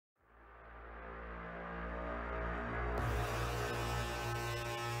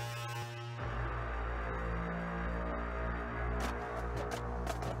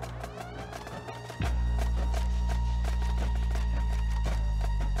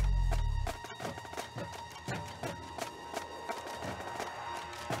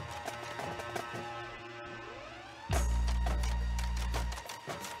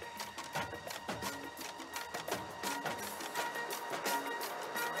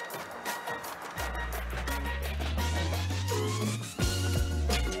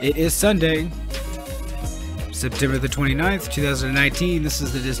It is Sunday, September the 29th, 2019. This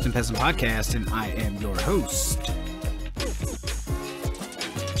is the Distant Peasant Podcast, and I am your host,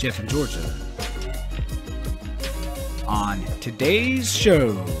 Jeff in Georgia. On today's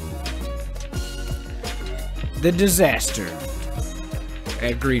show, the disaster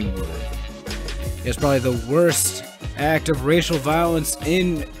at Greenwood. It's probably the worst act of racial violence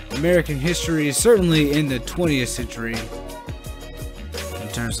in American history, certainly in the 20th century.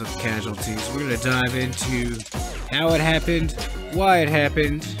 In terms of casualties, we're going to dive into how it happened, why it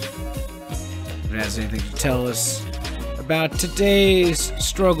happened, if it has anything to tell us about today's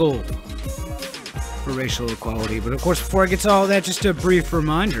struggle for racial equality. But of course, before I get to all that, just a brief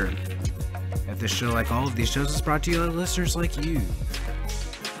reminder that this show, like all of these shows, is brought to you by listeners like you.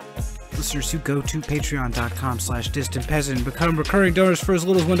 Listeners who go to patreon.com/distantpeasant and become recurring donors for as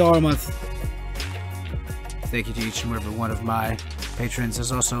little as $1 a month. Thank you to each and every one of my patrons.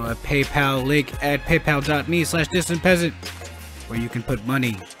 There's also a PayPal link at paypal.me/distantpeasant where you can put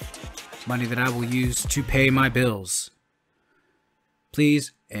money that I will use to pay my bills.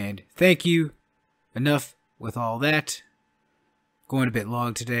 Please and thank you. Enough with all that. Going a bit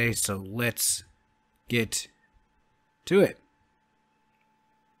long today, so let's get to it.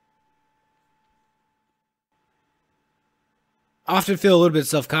 I often feel a little bit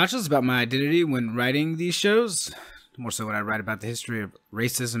self-conscious about my identity when writing these shows, more so when I write about the history of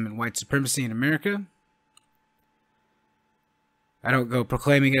racism and white supremacy in America. I don't go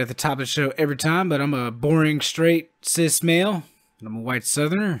proclaiming it at the top of the show every time, but I'm a boring, straight, cis male, and I'm a white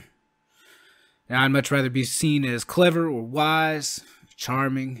southerner. Now, I'd much rather be seen as clever or wise,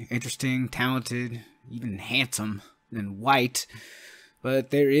 charming, interesting, talented, even handsome than white,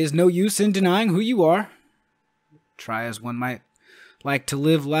 but there is no use in denying who you are. Try as one might like to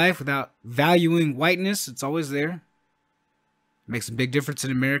live life without valuing whiteness, it's always there. It makes a big difference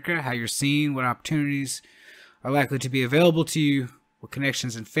in America, how you're seen, what opportunities are likely to be available to you, what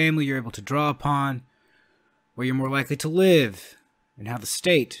connections and family you're able to draw upon, where you're more likely to live, and how the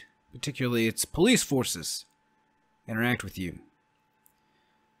state, particularly its police forces, interact with you.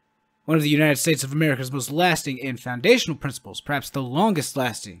 One of the United States of America's most lasting and foundational principles, perhaps the longest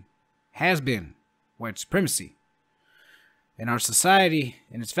lasting, has been white supremacy. And our society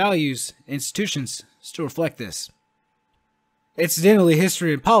and its values and institutions still reflect this. Incidentally,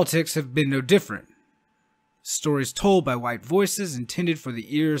 history and politics have been no different. Stories told by white voices intended for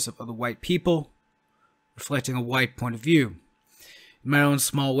the ears of other white people, reflecting a white point of view. In my own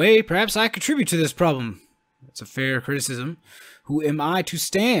small way, perhaps I contribute to this problem. It's a fair criticism. Who am I to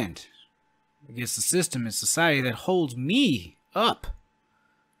stand against the system and society that holds me up?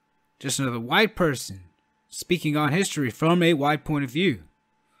 Just another white person speaking on history from a white point of view.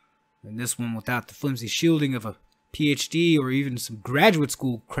 And this one without the flimsy shielding of a PhD or even some graduate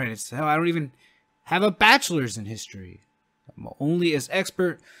school credits. Hell, I don't even have a bachelor's in history. I'm only as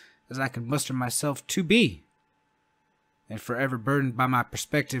expert as I can muster myself to be. And forever burdened by my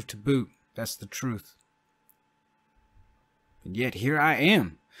perspective to boot. That's the truth. And yet here I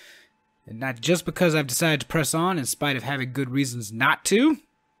am. And not just because I've decided to press on in spite of having good reasons not to.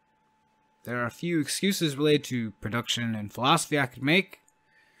 There are a few excuses related to production and philosophy I could make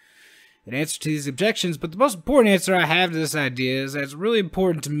in answer to these objections, but the most important answer I have to this idea is that it's really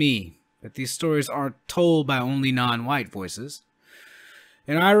important to me that these stories aren't told by only non-white voices.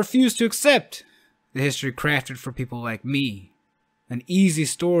 And I refuse to accept the history crafted for people like me, an easy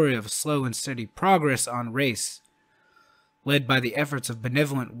story of slow and steady progress on race, led by the efforts of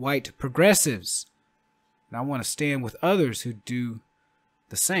benevolent white progressives. And I want to stand with others who do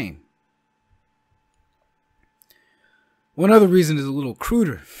the same. One other reason is a little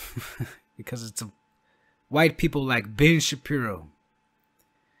cruder, because it's white people like Ben Shapiro.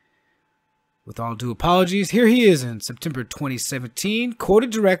 With all due apologies, here he is in September 2017, quoted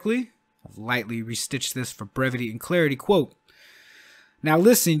directly. I've lightly restitched this for brevity and clarity, quote, "Now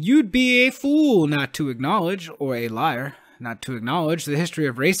listen, you'd be a fool not to acknowledge, or a liar, not to acknowledge the history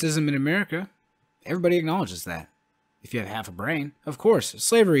of racism in America. Everybody acknowledges that. If you have half a brain. Of course,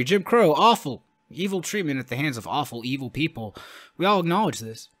 slavery, Jim Crow, awful. Evil treatment at the hands of awful, evil people. We all acknowledge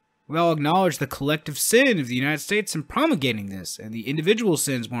this. We all acknowledge the collective sin of the United States in promulgating this, and the individual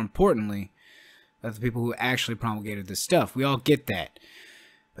sins, more importantly, of the people who actually promulgated this stuff. We all get that.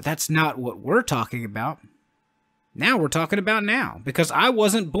 But that's not what we're talking about. Now we're talking about now, because I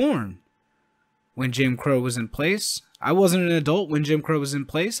wasn't born when Jim Crow was in place. I wasn't an adult when Jim Crow was in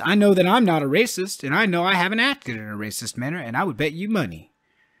place. I know that I'm not a racist, and I know I haven't acted in a racist manner, and I would bet you money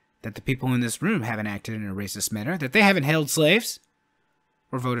that the people in this room haven't acted in a racist manner, that they haven't held slaves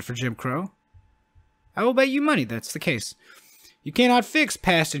or voted for Jim Crow. I will bet you money that's the case. You cannot fix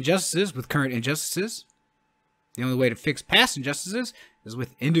past injustices with current injustices. The only way to fix past injustices is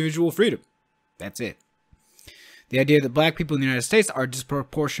with individual freedom. That's it. The idea that black people in the United States are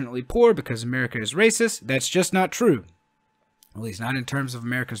disproportionately poor because America is racist, that's just not true. At least not in terms of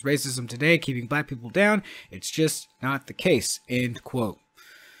America's racism today, keeping black people down. It's just not the case. End quote.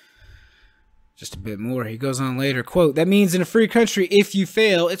 Just a bit more. He goes on later, quote, that means in a free country, if you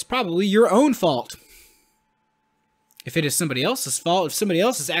fail, it's probably your own fault. If it is somebody else's fault, if somebody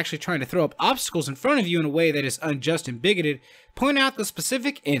else is actually trying to throw up obstacles in front of you in a way that is unjust and bigoted, point out the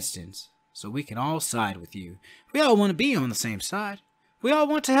specific instance so we can all side with you. We all want to be on the same side. We all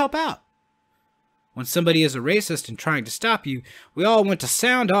want to help out. When somebody is a racist and trying to stop you, we all want to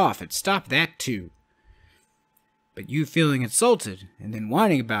sound off and stop that too. But you feeling insulted and then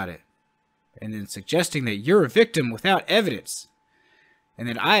whining about it, and then suggesting that you're a victim without evidence, and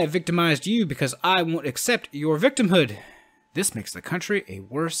that I have victimized you because I won't accept your victimhood, this makes the country a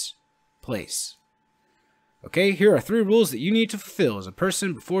worse place. Okay, here are 3 rules that you need to fulfill as a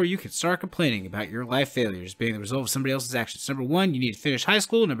person before you can start complaining about your life failures being the result of somebody else's actions. Number 1, you need to finish high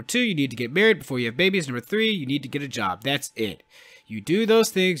school. Number 2, you need to get married before you have babies. Number 3, you need to get a job. That's it. You do those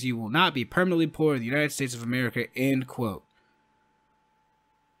things, you will not be permanently poor in the United States of America, end quote.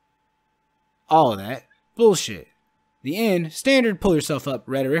 All of that bullshit. The end, standard pull yourself up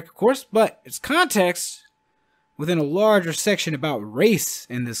rhetoric, of course, but its context within a larger section about race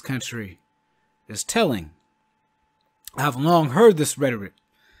in this country is telling. I have long heard this rhetoric.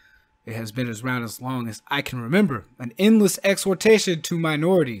 It has been around as long as I can remember. An endless exhortation to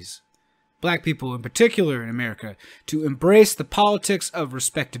minorities, black people in particular in America, to embrace the politics of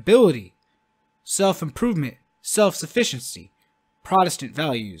respectability, self-improvement, self-sufficiency, Protestant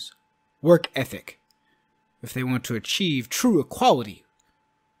values, work ethic, if they want to achieve true equality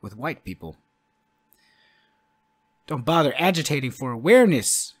with white people. Don't bother agitating for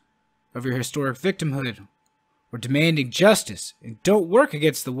awareness of your historic victimhood or demanding justice, and don't work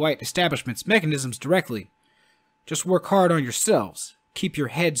against the white establishment's mechanisms directly. Just work hard on yourselves. Keep your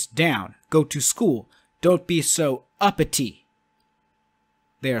heads down. Go to school. Don't be so uppity,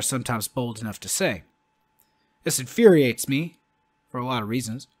 they are sometimes bold enough to say. This infuriates me for a lot of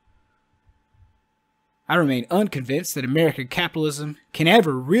reasons. I remain unconvinced that American capitalism can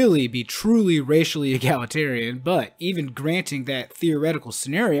ever really be truly racially egalitarian, but even granting that theoretical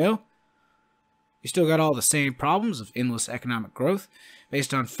scenario, you still got all the same problems of endless economic growth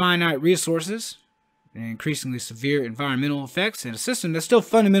based on finite resources and increasingly severe environmental effects, and a system that still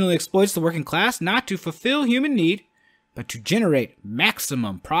fundamentally exploits the working class not to fulfill human need, but to generate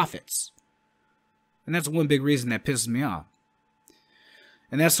maximum profits. And that's one big reason that pisses me off.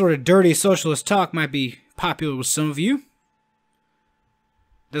 And that sort of dirty socialist talk might be popular with some of you. It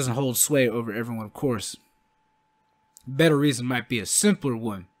doesn't hold sway over everyone, of course. A better reason might be a simpler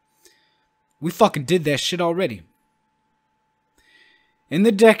one. We fucking did that shit already. In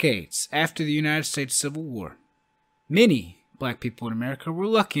the decades after the United States Civil War, many black people in America were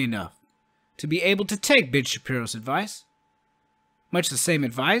lucky enough to be able to take Ben Shapiro's advice. Much the same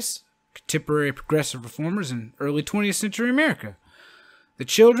advice contemporary progressive reformers in early 20th century America. The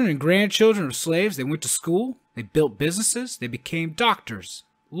children and grandchildren of slaves, they went to school, they built businesses, they became doctors,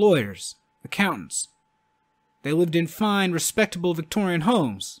 lawyers, accountants. They lived in fine, respectable Victorian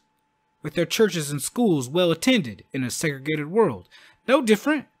homes, with their churches and schools well attended in a segregated world. No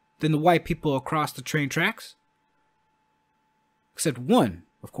different than the white people across the train tracks. Except one,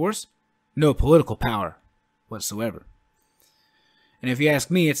 of course, no political power whatsoever. And if you ask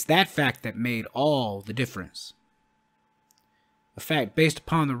me, it's that fact that made all the difference. A fact based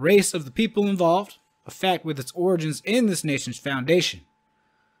upon the race of the people involved, a fact with its origins in this nation's foundation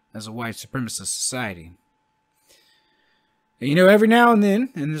as a white supremacist society. And you know, every now and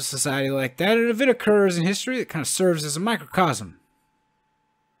then in a society like that, an event occurs in history that kind of serves as a microcosm.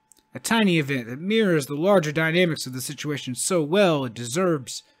 A tiny event that mirrors the larger dynamics of the situation so well it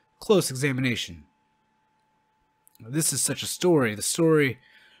deserves close examination. This is such a story, the story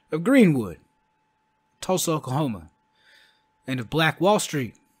of Greenwood, Tulsa, Oklahoma, and of Black Wall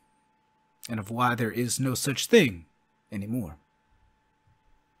Street, and of why there is no such thing anymore.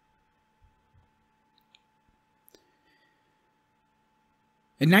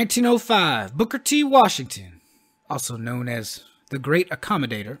 In 1905, Booker T. Washington, also known as the Great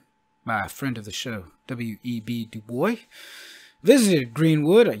Accommodator by a friend of the show, W.E.B. Du Bois, visited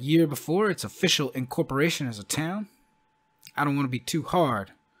Greenwood a year before its official incorporation as a town. I don't want to be too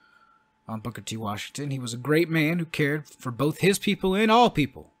hard on Booker T. Washington. He was a great man who cared for both his people and all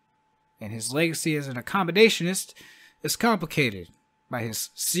people, and his legacy as an accommodationist is complicated by his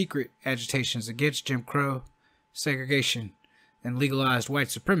secret agitations against Jim Crow, segregation, and legalized white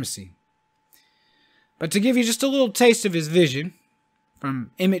supremacy. But to give you just a little taste of his vision,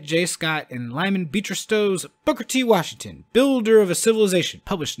 from Emmett J. Scott and Lyman Beecher Stowe's Booker T. Washington, Builder of a Civilization,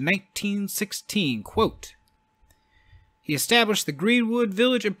 published 1916, quote, he established the Greenwood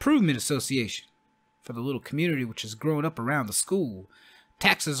Village Improvement Association. For the little community which has grown up around the school,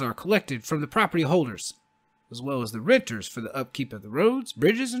 taxes are collected from the property holders, as well as the renters for the upkeep of the roads,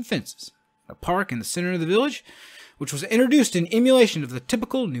 bridges, and fences. A park in the center of the village, which was introduced in emulation of the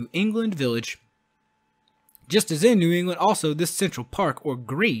typical New England village. Just as in New England, also this central park, or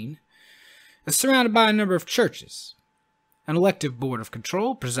green, is surrounded by a number of churches. An elective board of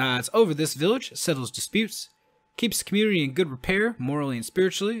control presides over this village, settles disputes, keeps the community in good repair, morally and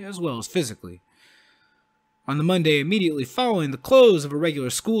spiritually, as well as physically. On the Monday immediately following the close of a regular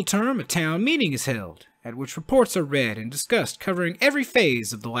school term, a town meeting is held, at which reports are read and discussed covering every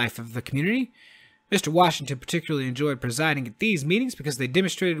phase of the life of the community. Mr. Washington particularly enjoyed presiding at these meetings because they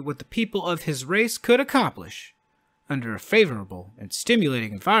demonstrated what the people of his race could accomplish under a favorable and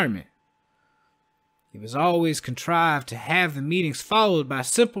stimulating environment. He was always contrived to have the meetings followed by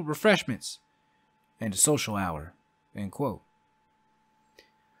simple refreshments and a social hour, end quote.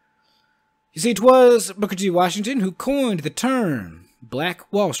 You see, 'twas Booker T. Washington who coined the term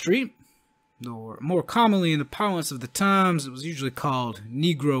Black Wall Street, or more commonly in the parlance of the times, it was usually called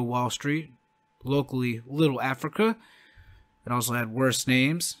Negro Wall Street, locally Little Africa. It also had worse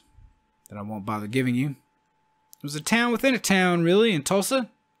names that I won't bother giving you. It was a town within a town, really, in Tulsa.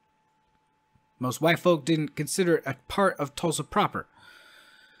 Most white folk didn't consider it a part of Tulsa proper.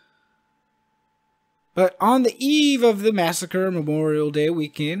 But on the eve of the massacre Memorial Day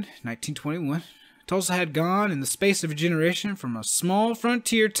weekend, 1921, Tulsa had gone in the space of a generation from a small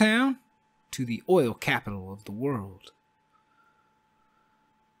frontier town to the oil capital of the world.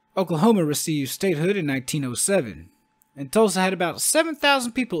 Oklahoma received statehood in 1907, and Tulsa had about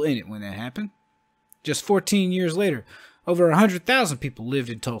 7,000 people in it when that happened. Just 14 years later, over 100,000 people lived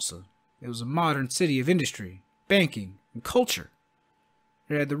in Tulsa. It was a modern city of industry, banking, and culture.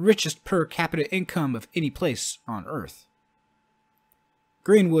 It had the richest per capita income of any place on earth.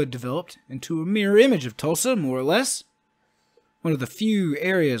 Greenwood developed into a mirror image of Tulsa, more or less. One of the few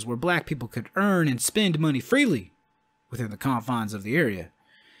areas where black people could earn and spend money freely within the confines of the area.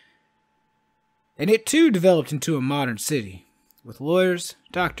 And it too developed into a modern city, with lawyers,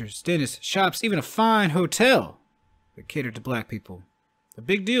 doctors, dentists, shops, even a fine hotel that catered to black people. A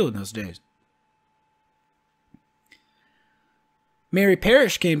big deal in those days. Mary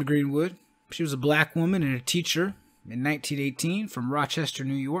Parrish came to Greenwood. She was a black woman and a teacher in 1918 from Rochester,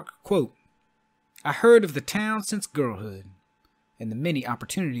 New York. Quote, I heard of the town since girlhood and the many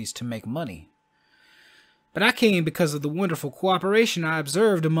opportunities to make money. But I came because of the wonderful cooperation I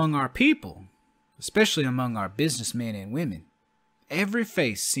observed among our people, especially among our businessmen and women. Every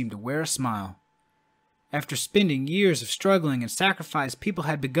face seemed to wear a smile. After spending years of struggling and sacrifice, people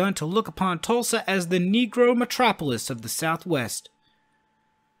had begun to look upon Tulsa as the Negro metropolis of the Southwest.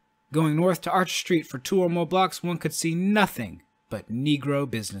 Going north to Archer Street for 2 or more blocks, one could see nothing but Negro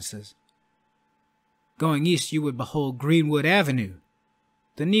businesses. Going east, you would behold Greenwood Avenue,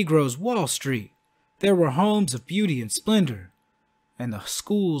 the Negroes' Wall Street. There were homes of beauty and splendor, and the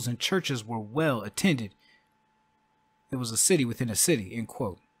schools and churches were well attended. It was a city within a city, end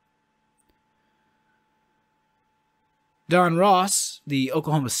quote. Don Ross, the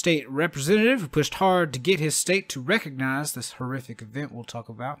Oklahoma State representative who pushed hard to get his state to recognize this horrific event we'll talk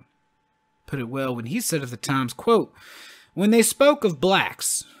about, put it well when he said of the times, quote, when they spoke of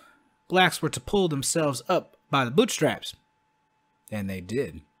blacks, blacks were to pull themselves up by the bootstraps. And they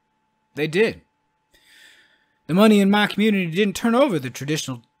did. They did. The money in my community didn't turn over the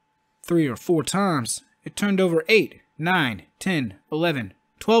traditional 3 or 4 times. It turned over 8, 9, 10, 11,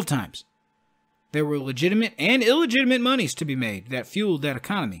 12 times. There were legitimate and illegitimate monies to be made that fueled that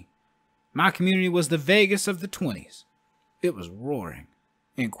economy. My community was the Vegas of the 20s. It was roaring,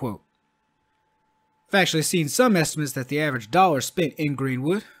 end quote. I've actually seen some estimates that the average dollar spent in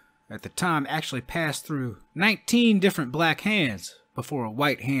Greenwood at the time actually passed through 19 different black hands before a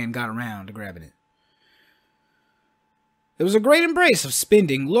white hand got around to grabbing it. There was a great embrace of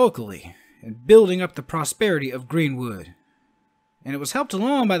spending locally and building up the prosperity of Greenwood. And it was helped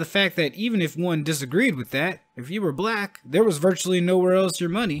along by the fact that even if one disagreed with that, if you were black, there was virtually nowhere else your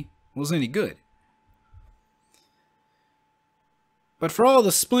money was any good. But for all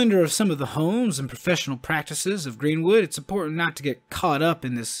the splendor of some of the homes and professional practices of Greenwood, it's important not to get caught up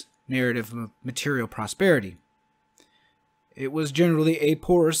in this narrative of material prosperity. It was generally a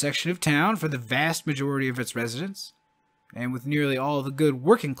poorer section of town for the vast majority of its residents, and with nearly all the good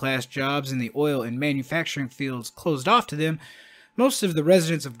working class jobs in the oil and manufacturing fields closed off to them, Most of the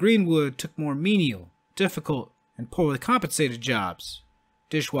residents of Greenwood took more menial, difficult, and poorly compensated jobs.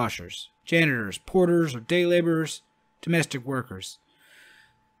 Dishwashers, janitors, porters, or day laborers, domestic workers.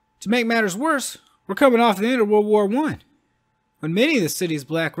 To make matters worse, we're coming off the end of World War I, when many of the city's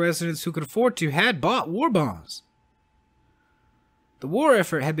black residents who could afford to had bought war bonds. The war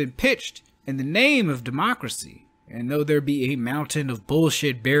effort had been pitched in the name of democracy, and though there be a mountain of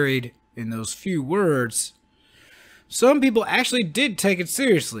bullshit buried in those few words, some people actually did take it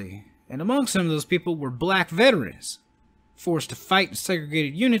seriously, and among some of those people were black veterans, forced to fight in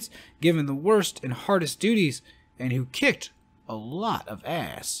segregated units, given the worst and hardest duties, and who kicked a lot of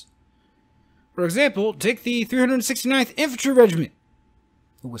ass. For example, take the 369th Infantry Regiment,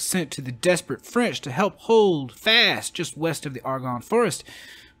 who was sent to the desperate French to help hold fast just west of the Argonne Forest,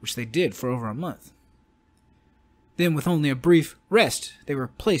 which they did for over a month. Then, with only a brief rest, they were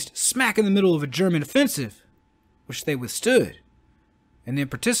placed smack in the middle of a German offensive, which they withstood, and then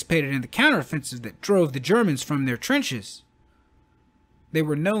participated in the counteroffensive that drove the Germans from their trenches. They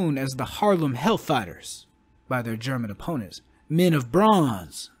were known as the Harlem Hellfighters by their German opponents, men of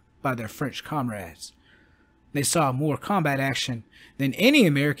bronze by their French comrades. They saw more combat action than any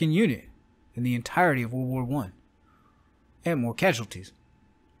American unit in the entirety of World War I, and more casualties.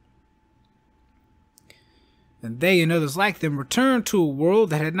 And they and others like them returned to a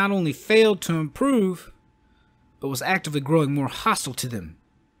world that had not only failed to improve, but was actively growing more hostile to them.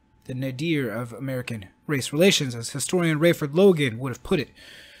 The nadir of American race relations, as historian Rayford Logan would have put it,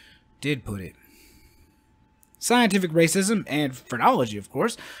 did put it. Scientific racism, and phrenology, of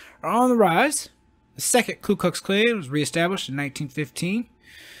course, are on the rise. The second Ku Klux Klan was reestablished in 1915.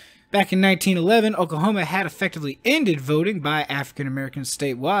 Back in 1911, Oklahoma had effectively ended voting by African Americans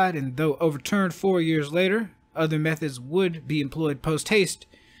statewide, and though overturned 4 years later, other methods would be employed post-haste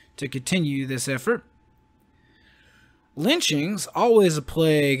to continue this effort. Lynchings, always a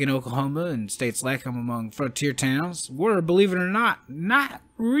plague in Oklahoma and states like them among frontier towns, were, believe it or not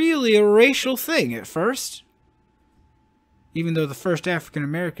really a racial thing at first, even though the first African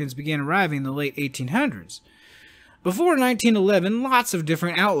Americans began arriving in the late 1800s. Before 1911, lots of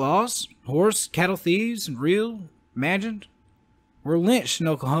different outlaws, horse, cattle thieves, and real, imagined, were lynched in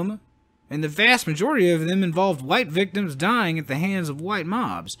Oklahoma, and the vast majority of them involved white victims dying at the hands of white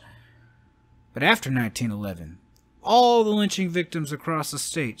mobs. But after 1911, all the lynching victims across the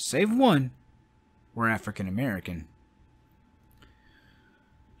state, save one, were African American.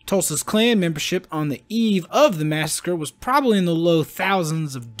 Tulsa's Klan membership on the eve of the massacre was probably in the low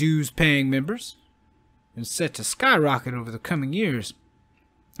thousands of dues-paying members, and set to skyrocket over the coming years.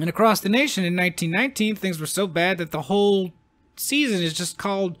 And across the nation in 1919, things were so bad that the whole season is just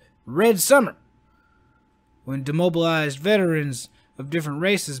called Red Summer, when demobilized veterans of different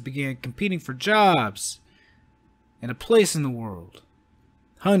races began competing for jobs and a place in the world.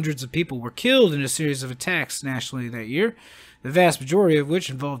 Hundreds of people were killed in a series of attacks nationally that year, the vast majority of which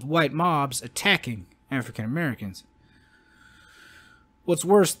involved white mobs attacking African Americans. What's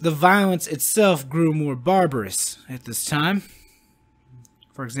worse, the violence itself grew more barbarous at this time.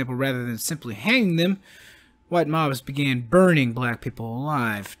 For example, rather than simply hanging them, white mobs began burning black people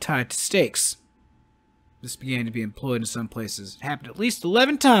alive, tied to stakes. This began to be employed in some places. It happened at least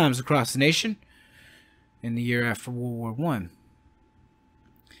 11 times across the nation in the year after World War I.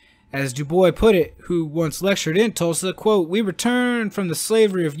 As Du Bois put it, who once lectured in Tulsa, quote, "We return from the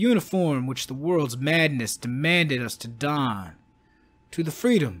slavery of uniform which the world's madness demanded us to don, to the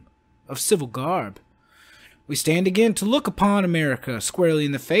freedom of civil garb. We stand again to look upon America squarely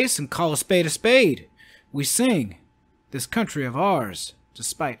in the face and call a spade. We sing, this country of ours,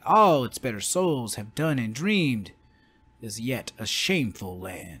 despite all its better souls have done and dreamed, is yet a shameful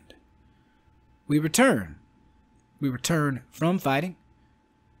land. We return from fighting.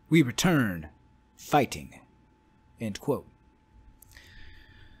 We return fighting." End quote.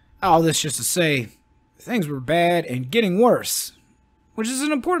 All this just to say, things were bad and getting worse, which is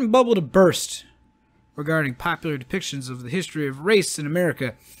an important bubble to burst regarding popular depictions of the history of race in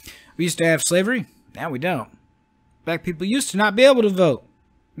America. We used to have slavery, now we don't. Black people used to not be able to vote,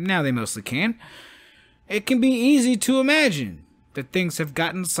 now they mostly can. It can be easy to imagine that things have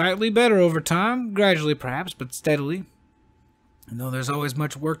gotten slightly better over time, gradually perhaps, but steadily. And though there's always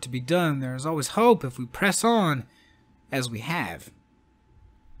much work to be done, there is always hope if we press on as we have.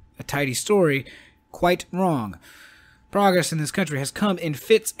 A tidy story, quite wrong. Progress in this country has come in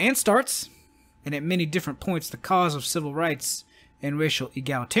fits and starts, and at many different points the cause of civil rights and racial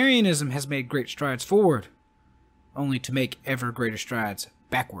egalitarianism has made great strides forward, only to make ever greater strides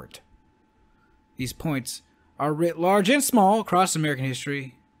backward. These points are writ large and small across American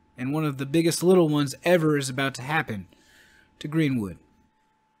history, and one of the biggest little ones ever is about to happen to Greenwood.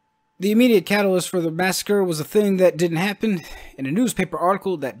 The immediate catalyst for the massacre was a thing that didn't happen in a newspaper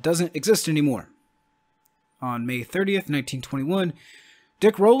article that doesn't exist anymore. On May 30th, 1921,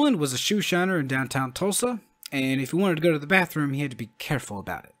 Dick Rowland was a shoe shiner in downtown Tulsa, and if he wanted to go to the bathroom, he had to be careful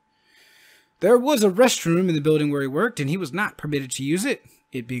about it. There was a restroom in the building where he worked, and he was not permitted to use it,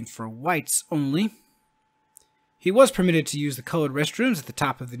 it being for whites only. He was permitted to use the colored restrooms at the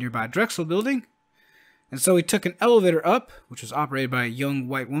top of the nearby Drexel building, and so he took an elevator up, which was operated by a young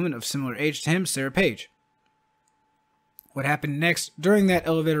white woman of similar age to him, Sarah Page. What happened next during that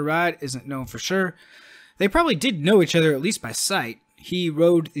elevator ride isn't known for sure. They probably did know each other, at least by sight. He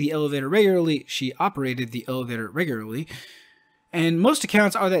rode the elevator regularly, she operated the elevator regularly, and most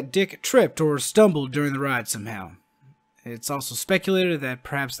accounts are that Dick tripped or stumbled during the ride somehow. It's also speculated that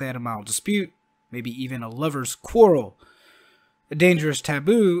perhaps they had a mild dispute, maybe even a lover's quarrel. A dangerous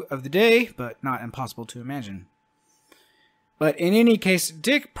taboo of the day, but not impossible to imagine. But in any case,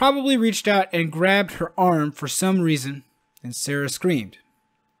 Dick probably reached out and grabbed her arm for some reason, and Sarah screamed.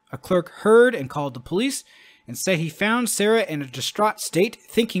 A clerk heard and called the police, and said he found Sarah in a distraught state,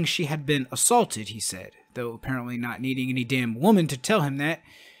 thinking she had been assaulted, he said, though apparently not needing any damn woman to tell him that,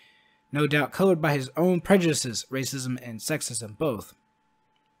 no doubt colored by his own prejudices, racism and sexism both.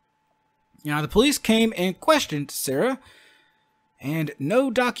 Now, the police came and questioned Sarah, and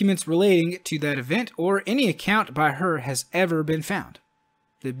no documents relating to that event or any account by her has ever been found.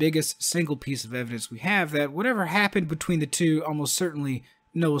 The biggest single piece of evidence we have that whatever happened between the two, almost certainly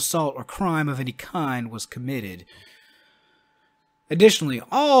no assault or crime of any kind was committed. Additionally,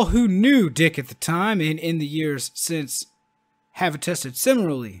 all who knew Dick at the time and in the years since have attested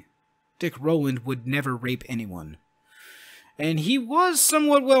similarly. Dick Rowland would never rape anyone. And he was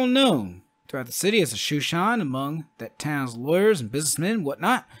somewhat well known throughout the city as a shoe shine among that town's lawyers and businessmen and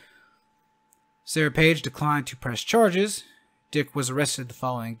whatnot. Sarah Page declined to press charges. Dick was arrested the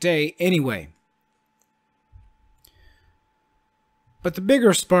following day anyway. But the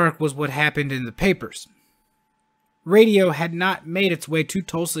bigger spark was what happened in the papers. Radio had not made its way to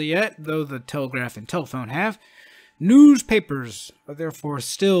Tulsa yet, though the telegraph and telephone have. Newspapers are therefore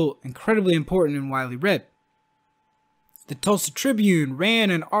still incredibly important and widely read. The Tulsa Tribune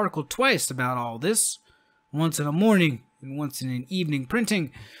ran an article twice about all this, once in a morning and once in an evening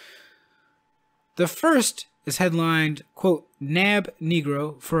printing. The first is headlined, quote, "Nab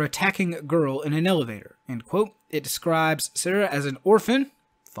Negro for attacking girl in an elevator," end quote. It describes Sarah as an orphan,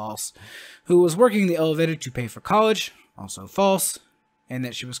 false, who was working the elevator to pay for college, also false, and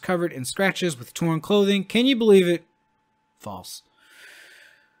that she was covered in scratches with torn clothing. Can you believe it? False.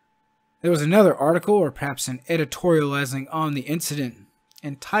 There was another article, or perhaps an editorializing on the incident,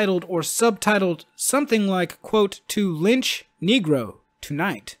 entitled or subtitled something like, quote, "To lynch Negro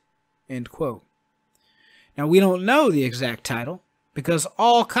tonight," end quote. Now, we don't know the exact title, because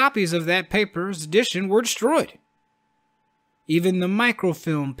all copies of that paper's edition were destroyed. Even the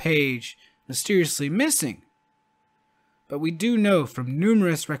microfilm page mysteriously missing. But we do know from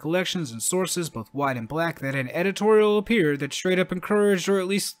numerous recollections and sources, both white and black, that an editorial appeared that straight up encouraged, or at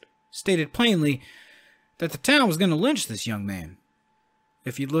least stated plainly, that the town was going to lynch this young man.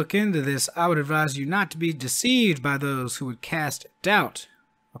 If you look into this, I would advise you not to be deceived by those who would cast doubt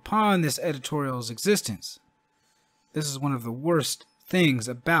upon this editorial's existence. This is one of the worst things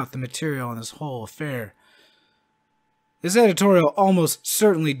about the material in this whole affair. This editorial almost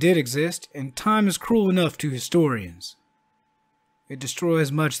certainly did exist, and time is cruel enough to historians. It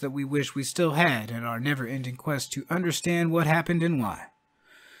destroys much that we wish we still had in our never-ending quest to understand what happened and why.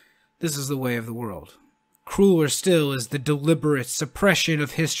 This is the way of the world. Crueler still is the deliberate suppression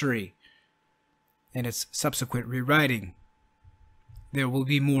of history and its subsequent rewriting. There will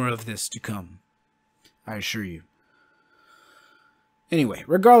be more of this to come, I assure you. Anyway,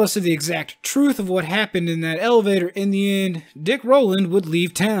 regardless of the exact truth of what happened in that elevator, in the end, Dick Rowland would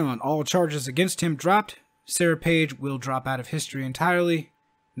leave town. All charges against him dropped. Sarah Page will drop out of history entirely.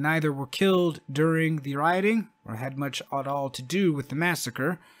 Neither were killed during the rioting or had much at all to do with the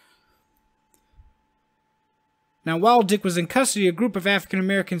massacre. Now, while Dick was in custody, a group of African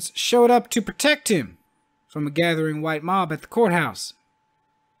Americans showed up to protect him from a gathering white mob at the courthouse.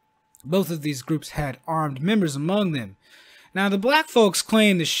 Both of these groups had armed members among them. Now, the black folks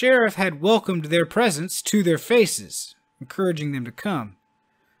claimed the sheriff had welcomed their presence to their faces, encouraging them to come.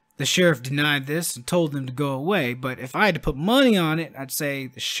 The sheriff denied this and told them to go away, but if I had to put money on it, I'd say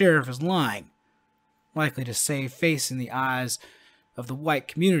the sheriff is lying, likely to save face in the eyes of the white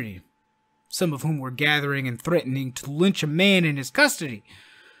community, some of whom were gathering and threatening to lynch a man in his custody.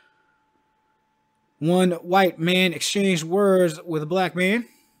 One white man exchanged words with a black man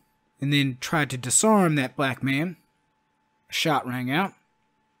and then tried to disarm that black man. A shot rang out.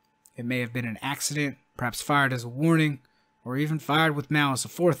 It may have been an accident, perhaps fired as a warning, or even fired with malice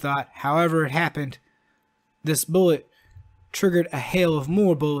aforethought. However it happened, this bullet triggered a hail of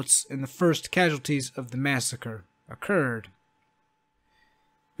more bullets, and the first casualties of the massacre occurred.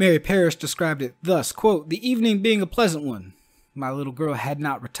 Mary Parrish described it thus, quote, "The evening being a pleasant one, my little girl had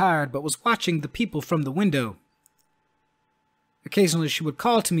not retired, but was watching the people from the window. Occasionally she would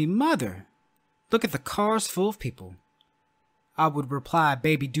call to me, 'Mother, look at the cars full of people.' I would reply,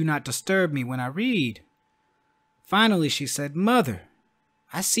 'Baby, do not disturb me when I read.' Finally she said, 'Mother,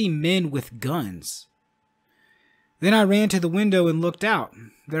 I see men with guns.' Then I ran to the window and looked out.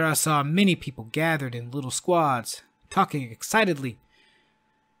 There I saw many people gathered in little squads, talking excitedly.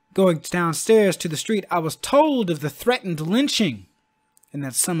 Going downstairs to the street, I was told of the threatened lynching, and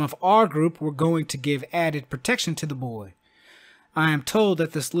that some of our group were going to give added protection to the boy. I am told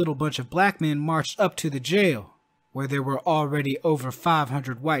that this little bunch of black men marched up to the jail, where there were already over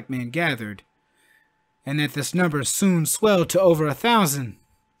 500 white men gathered, and that this number soon swelled to over 1,000.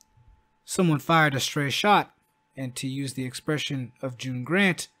 Someone fired a stray shot, and to use the expression of June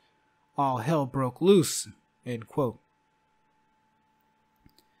Grant, all hell broke loose," end quote.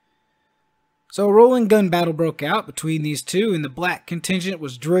 So a rolling gun battle broke out between these two, and the black contingent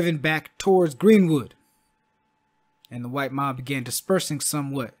was driven back towards Greenwood. And the white mob began dispersing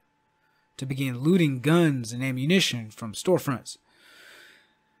somewhat to begin looting guns and ammunition from storefronts.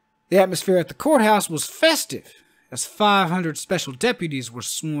 The atmosphere at the courthouse was festive, as 500 special deputies were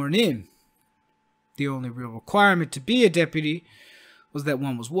sworn in. The only real requirement to be a deputy was that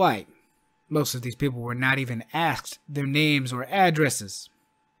one was white. Most of these people were not even asked their names or addresses.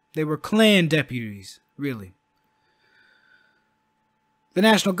 They were Klan deputies, really. The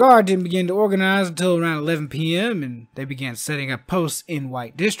National Guard didn't begin to organize until around 11 p.m., and they began setting up posts in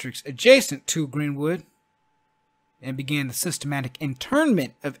white districts adjacent to Greenwood, and began the systematic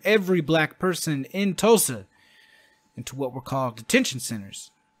internment of every black person in Tulsa into what were called detention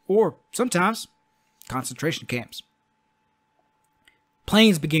centers, or sometimes concentration camps.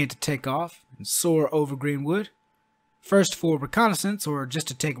 Planes began to take off and soar over Greenwood, first for reconnaissance or just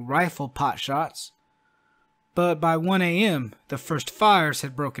to take rifle pot shots. But by 1 a.m., the first fires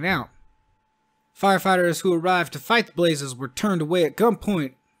had broken out. Firefighters who arrived to fight the blazes were turned away at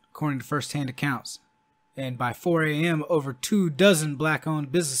gunpoint, according to first-hand accounts. And by 4 a.m., over 24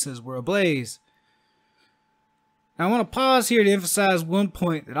 black-owned businesses were ablaze. Now, I want to pause here to emphasize one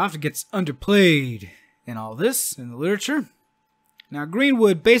point that often gets underplayed in all this, in the literature. Now,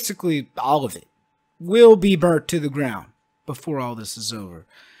 Greenwood, basically all of it, will be burnt to the ground before all this is over.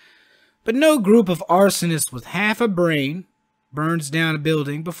 But no group of arsonists with half a brain burns down a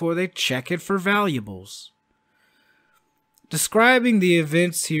building before they check it for valuables. Describing the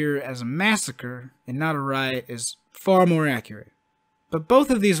events here as a massacre and not a riot is far more accurate. But both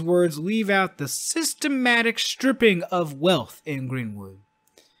of these words leave out the systematic stripping of wealth in Greenwood.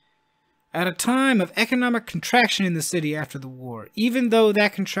 At a time of economic contraction in the city after the war, even though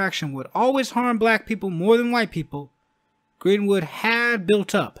that contraction would always harm black people more than white people, Greenwood had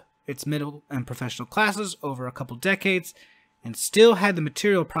built up its middle and professional classes over a couple decades and still had the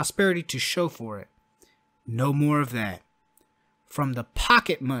material prosperity to show for it. No more of that. From the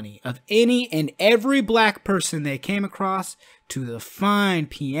pocket money of any and every black person they came across to the fine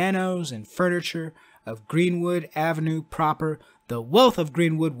pianos and furniture of Greenwood Avenue proper, the wealth of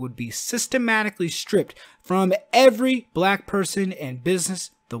Greenwood would be systematically stripped from every black person and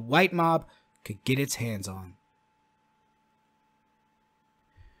business the white mob could get its hands on.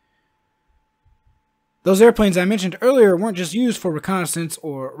 Those airplanes I mentioned earlier weren't just used for reconnaissance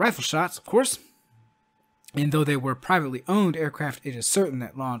or rifle shots, of course. And though they were privately owned aircraft, it is certain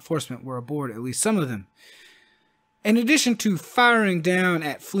that law enforcement were aboard at least some of them. In addition to firing down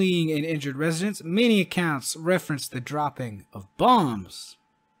at fleeing and injured residents, many accounts reference the dropping of bombs.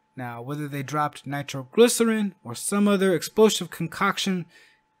 Now, whether they dropped nitroglycerin or some other explosive concoction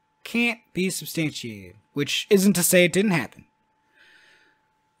can't be substantiated, which isn't to say it didn't happen.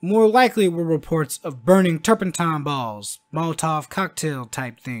 More likely were reports of burning turpentine balls, Molotov cocktail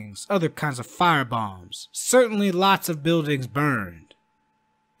type things, other kinds of firebombs. Certainly lots of buildings burned.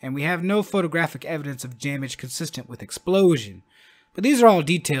 And we have no photographic evidence of damage consistent with explosion. But these are all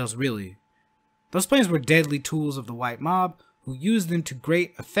details, really. Those planes were deadly tools of the white mob, who used them to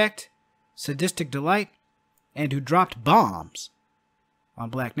great effect, sadistic delight, and who dropped bombs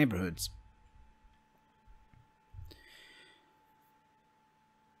on black neighborhoods.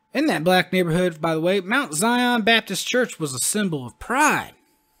 In that black neighborhood, by the way, Mount Zion Baptist Church was a symbol of pride.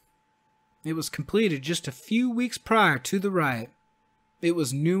 It was completed just a few weeks prior to the riot, It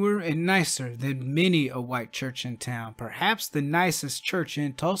was newer and nicer than many a white church in town, perhaps the nicest church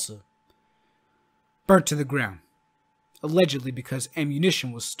in Tulsa. Burnt to the ground, allegedly because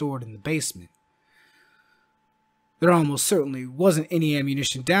ammunition was stored in the basement. There almost certainly wasn't any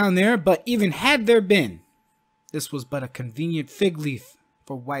ammunition down there, but even had there been, this was but a convenient fig leaf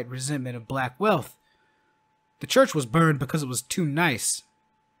for white resentment of black wealth. The church was burned because it was too nice,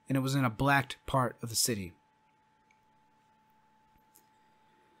 and it was in a blacked part of the city.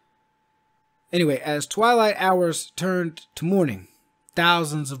 Anyway, as twilight hours turned to morning,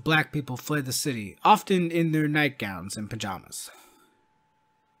 thousands of black people fled the city, often in their nightgowns and pajamas.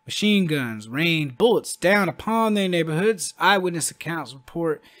 Machine guns rained bullets down upon their neighborhoods. Eyewitness accounts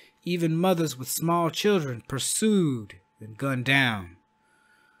report even mothers with small children pursued and gunned down.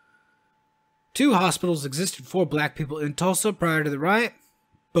 2 hospitals existed for black people in Tulsa prior to the riot,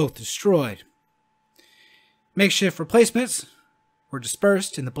 both destroyed. Makeshift replacements were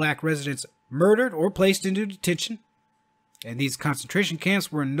dispersed and the black residents murdered or placed into detention, and these concentration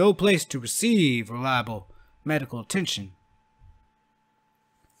camps were no place to receive reliable medical attention.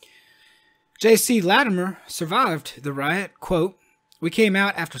 J.C. Latimer survived the riot. Quote, "We came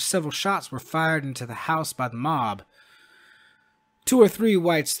out after several shots were fired into the house by the mob. 2 or 3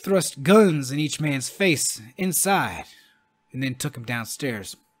 whites thrust guns in each man's face inside and then took him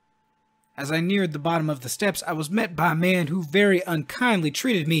downstairs. As I neared the bottom of the steps, I was met by a man who very unkindly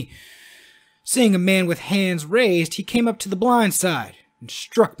treated me. Seeing a man with hands raised, he came up to the blind side and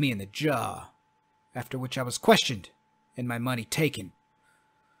struck me in the jaw, after which I was questioned and my money taken.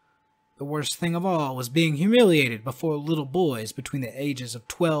 The worst thing of all was being humiliated before little boys between the ages of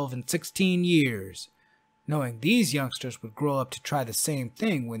 12 and 16 years, knowing these youngsters would grow up to try the same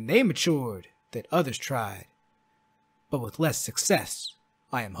thing when they matured that others tried, but with less success,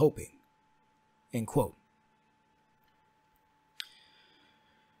 I am hoping." End quote.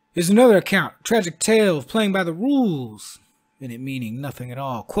 Here's another account, a tragic tale of playing by the rules, and it meaning nothing at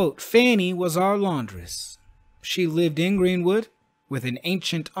all. Quote, "Fanny was our laundress. She lived in Greenwood with an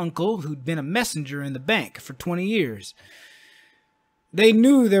ancient uncle who'd been a messenger in the bank for 20 years. They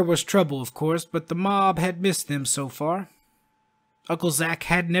knew there was trouble, of course, but the mob had missed them so far. Uncle Zach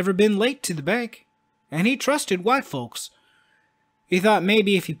had never been late to the bank, and he trusted white folks. He thought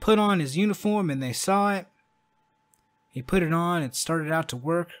maybe if he put on his uniform and they saw it, he put it on and started out to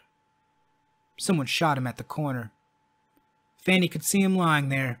work. Someone shot him at the corner. Fanny could see him lying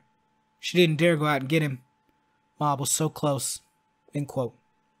there. She didn't dare go out and get him. Mob was so close." End quote.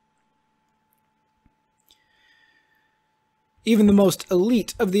 Even the most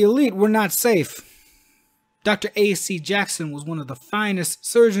elite of the elite were not safe. Dr. A.C. Jackson was one of the finest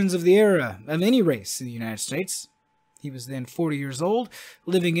surgeons of the era of any race in the United States. He was then 40 years old,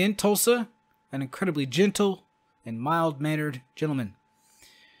 living in Tulsa, an incredibly gentle and mild-mannered gentleman.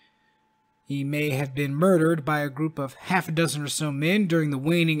 He may have been murdered by a group of half a dozen or so men during the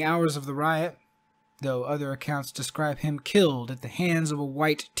waning hours of the riot, though other accounts describe him killed at the hands of a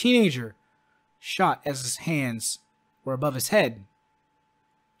white teenager, shot as his hands were above his head.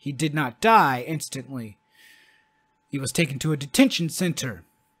 He did not die instantly. He was taken to a detention center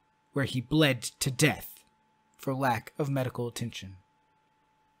where he bled to death for lack of medical attention.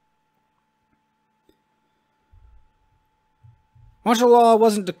 Martial law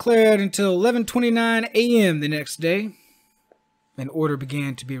wasn't declared until 11:29 a.m. the next day, and order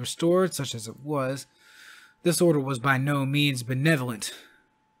began to be restored, such as it was. This order was by no means benevolent.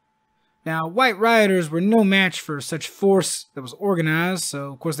 Now, white rioters were no match for such force that was organized,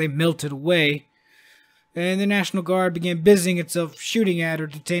 so of course they melted away, and the National Guard began busying itself shooting at or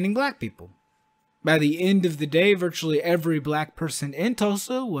detaining black people. By the end of the day, virtually every black person in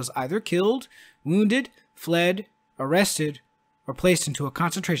Tulsa was either killed, wounded, fled, arrested, or placed into a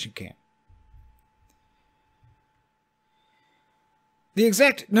concentration camp. The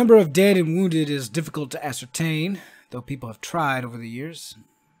exact number of dead and wounded is difficult to ascertain, though people have tried over the years.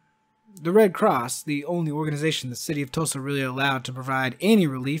 The Red Cross, the only organization the city of Tulsa really allowed to provide any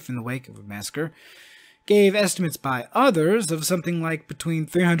relief in the wake of a massacre, gave estimates by others of something like between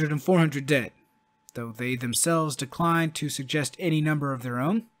 300 and 400 dead, though they themselves declined to suggest any number of their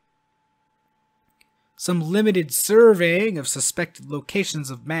own. Some limited surveying of suspected locations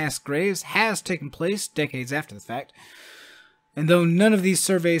of mass graves has taken place decades after the fact, and though none of these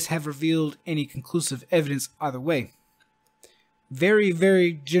surveys have revealed any conclusive evidence either way. Very,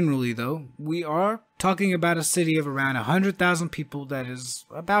 very generally, though, we are talking about a city of around 100,000 people that is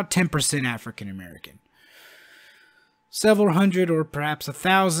about 10% African American. Several hundred or perhaps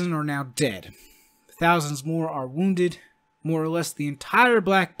 1,000 are now dead. Thousands more are wounded. More or less the entire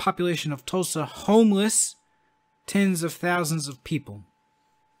black population of Tulsa homeless. Tens of thousands of people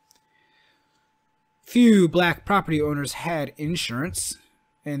Few black property owners had insurance,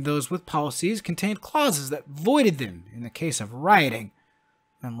 and those with policies contained clauses that voided them in the case of rioting,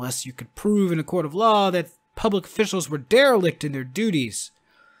 unless you could prove in a court of law that public officials were derelict in their duties.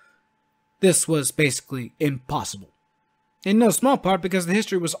 This was basically impossible, in no small part because the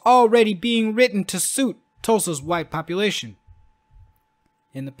history was already being written to suit Tulsa's white population.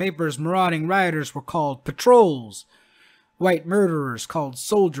 In the papers, marauding rioters were called patrols, white murderers called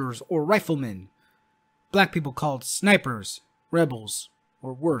soldiers or riflemen, black people called snipers, rebels,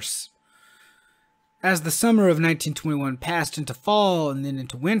 or worse. As the summer of 1921 passed into fall and then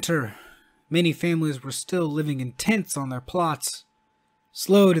into winter, many families were still living in tents on their plots,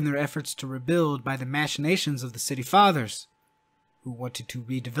 slowed in their efforts to rebuild by the machinations of the city fathers, who wanted to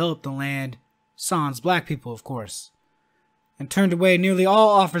redevelop the land, sans black people, of course, and turned away nearly all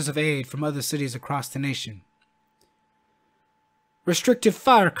offers of aid from other cities across the nation. Restrictive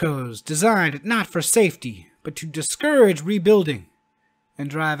fire codes designed not for safety, but to discourage rebuilding and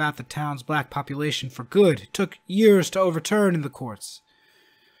drive out the town's black population for good took years to overturn in the courts.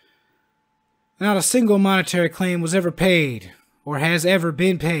 Not a single monetary claim was ever paid, or has ever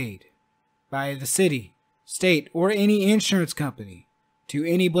been paid, by the city, state, or any insurance company to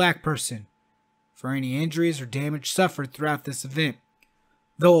any black person for any injuries or damage suffered throughout this event,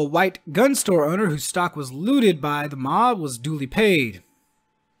 though a white gun store owner whose stock was looted by the mob was duly paid.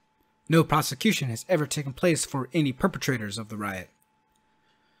 No prosecution has ever taken place for any perpetrators of the riot.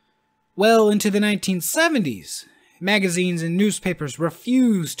 Well into the 1970s, magazines and newspapers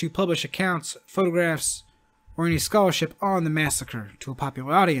refused to publish accounts, photographs, or any scholarship on the massacre to a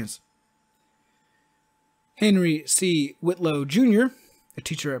popular audience. Henry C. Whitlow, Jr., a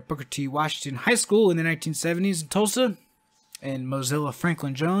teacher at Booker T. Washington High School in the 1970s in Tulsa, and Mozilla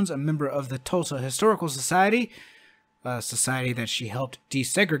Franklin Jones, a member of the Tulsa Historical Society, a society that she helped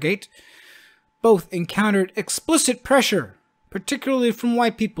desegregate, both encountered explicit pressure, particularly from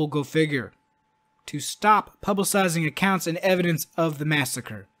white people, go figure, to stop publicizing accounts and evidence of the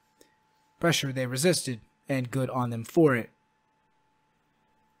massacre. Pressure they resisted, and good on them for it.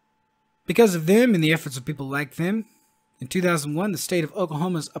 Because of them and the efforts of people like them, in 2001, the state of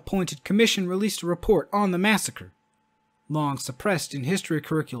Oklahoma's appointed commission released a report on the massacre, long suppressed in history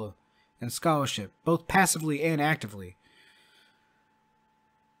curricula and scholarship, both passively and actively.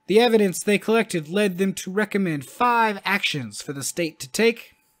 The evidence they collected led them to recommend 5 actions for the state to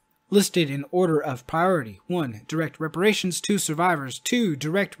take, listed in order of priority. 1. Direct reparations to survivors. 2.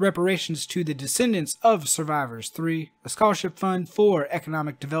 Direct reparations to the descendants of survivors. 3. A scholarship fund. 4.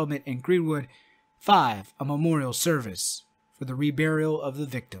 Economic development in Greenwood. 5. A memorial service for the reburial of the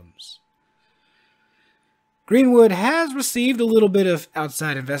victims. Greenwood has received a little bit of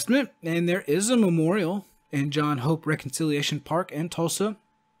outside investment, and there is a memorial in John Hope Reconciliation Park in Tulsa,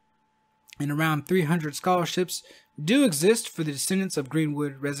 and around 300 scholarships do exist for the descendants of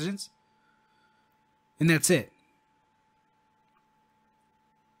Greenwood residents. And that's it.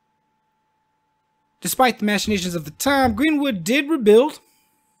 Despite the machinations of the time, Greenwood did rebuild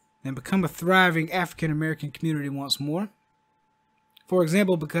and become a thriving African-American community once more. For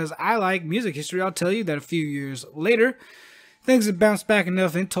example, because I like music history, I'll tell you that a few years later, things had bounced back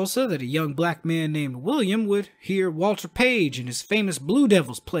enough in Tulsa that a young black man named William would hear Walter Page and his famous Blue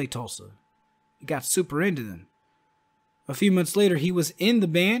Devils play Tulsa. He got super into them. A few months later, he was in the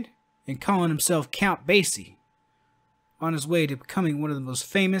band and calling himself Count Basie, on his way to becoming one of the most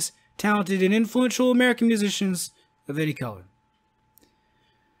famous, talented, and influential American musicians of any color.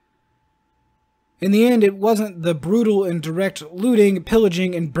 In the end, it wasn't the brutal and direct looting,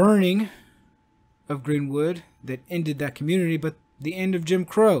 pillaging, and burning of Greenwood that ended that community, but the end of Jim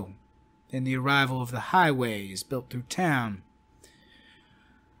Crow and the arrival of the highways built through town.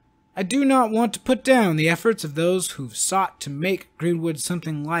 I do not want to put down the efforts of those who've sought to make Greenwood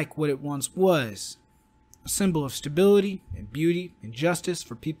something like what it once was, a symbol of stability and beauty and justice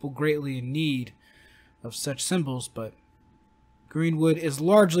for people greatly in need of such symbols, but Greenwood is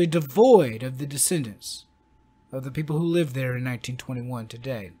largely devoid of the descendants of the people who lived there in 1921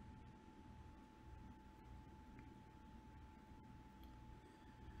 today.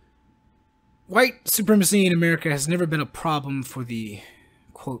 White supremacy in America has never been a problem for the,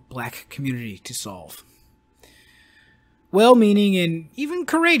 quote, black community to solve. Well-meaning and even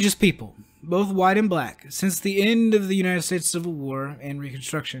courageous people, both white and black, since the end of the United States Civil War and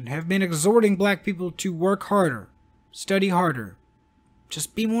Reconstruction, have been exhorting black people to work harder, study harder,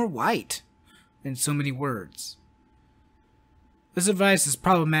 just be more white, in so many words. This advice is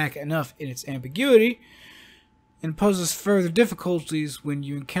problematic enough in its ambiguity and poses further difficulties when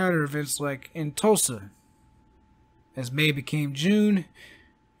you encounter events like in Tulsa, as May became June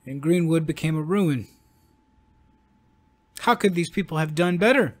and Greenwood became a ruin How could these people have done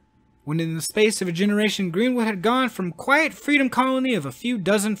better when in the space of a generation Greenwood had gone from quiet freedom colony of a few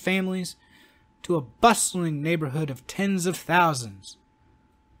dozen families to a bustling neighborhood of tens of thousands,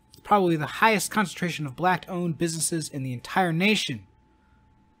 with probably the highest concentration of black-owned businesses in the entire nation?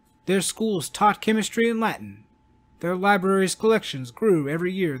 Their schools taught chemistry and Latin. Their libraries' collections grew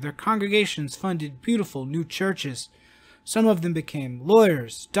every year. Their congregations funded beautiful new churches. Some of them became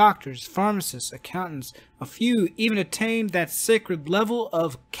lawyers, doctors, pharmacists, accountants. A few even attained that sacred level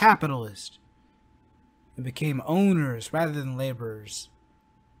of capitalist and became owners rather than laborers,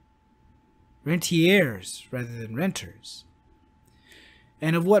 rentiers rather than renters.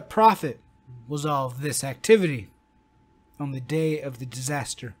 And of what profit was all of this activity on the day of the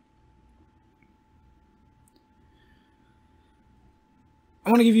disaster? I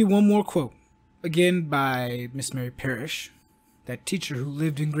want to give you one more quote, again by Miss Mary Parrish, that teacher who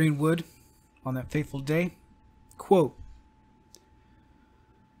lived in Greenwood on that fateful day. Quote,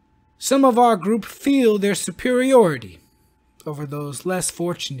 "Some of our group feel their superiority over those less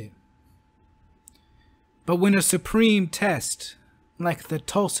fortunate. But when a supreme test, like the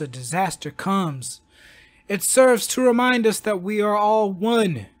Tulsa disaster, comes, it serves to remind us that we are all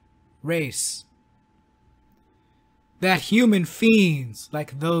one race. That human fiends,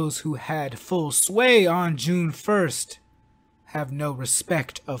 like those who had full sway on June 1st, have no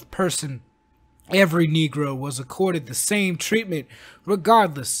respect of person. Every Negro was accorded the same treatment,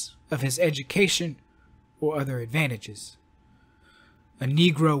 regardless of his education or other advantages. A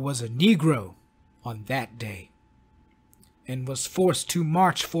Negro was a Negro on that day, and was forced to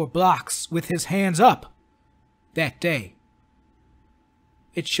march for blocks with his hands up that day.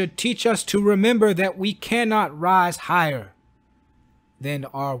 It should teach us to remember that we cannot rise higher than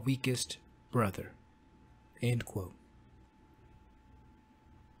our weakest brother." End quote.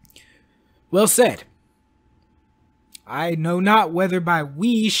 Well said. I know not whether by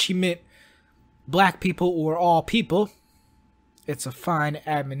we she meant black people or all people. It's a fine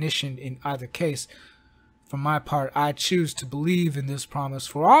admonition in either case. For my part, I choose to believe in this promise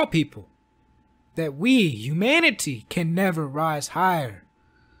for all people, that we, humanity, can never rise higher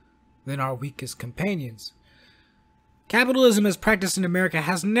than our weakest companions. Capitalism as practiced in America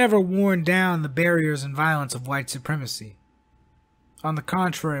has never worn down the barriers and violence of white supremacy. On the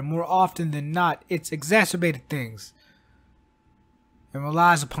contrary, more often than not, it's exacerbated things and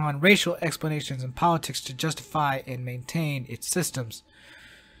relies upon racial explanations and politics to justify and maintain its systems.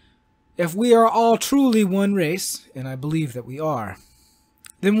 If we are all truly one race, and I believe that we are,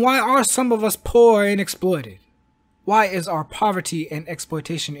 then why are some of us poor and exploited? Why is our poverty and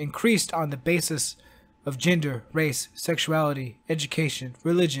exploitation increased on the basis of gender, race, sexuality, education,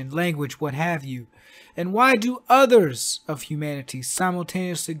 religion, language, what have you? And why do others of humanity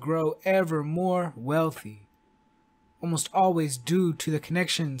simultaneously grow ever more wealthy? Almost always due to the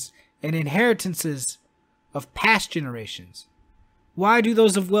connections and inheritances of past generations. Why do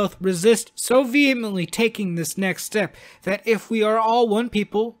those of wealth resist so vehemently taking this next step, that if we are all one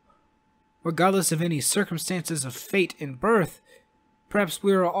people, regardless of any circumstances of fate and birth, perhaps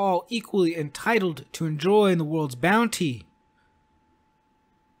we are all equally entitled to enjoy in the world's bounty?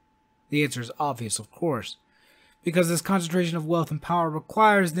 The answer is obvious, of course, because this concentration of wealth and power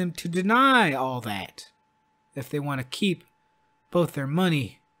requires them to deny all that if they want to keep both their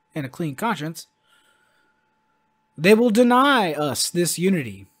money and a clean conscience. They will deny us this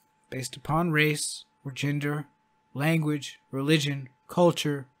unity based upon race or gender, language, religion,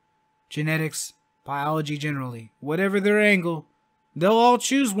 culture, genetics, biology generally. Whatever their angle, they'll all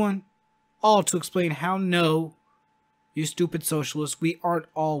choose one, all to explain how no, you stupid socialists, we aren't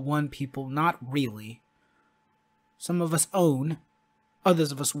all one people, not really. Some of us own,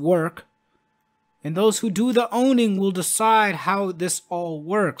 others of us work, and those who do the owning will decide how this all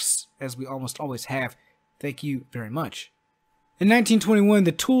works, as we almost always have. Thank you very much. In 1921,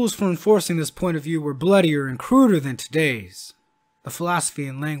 the tools for enforcing this point of view were bloodier and cruder than today's, the philosophy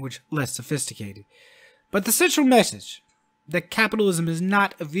and language less sophisticated. But the central message, that capitalism is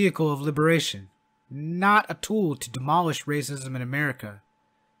not a vehicle of liberation, not a tool to demolish racism in America,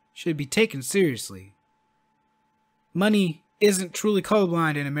 should be taken seriously. Money isn't truly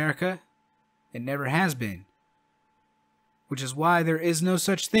colorblind in America. It never has been. Which is why there is no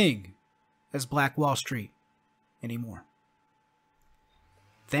such thing as Black Wall Street anymore.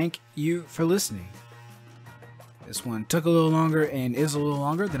 Thank you for listening. This one took a little longer and is a little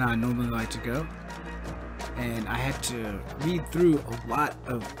longer than I normally like to go. And I had to read through a lot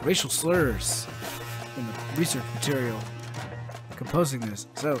of racial slurs in the research material composing this.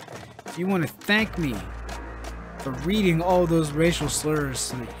 So if you want to thank me for reading all those racial slurs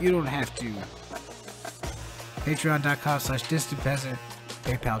so that you don't have to Patreon.com/DistantPeasant.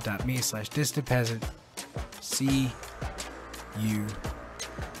 PayPal.me/DistantPeasant. See you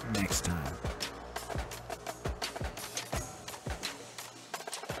next time.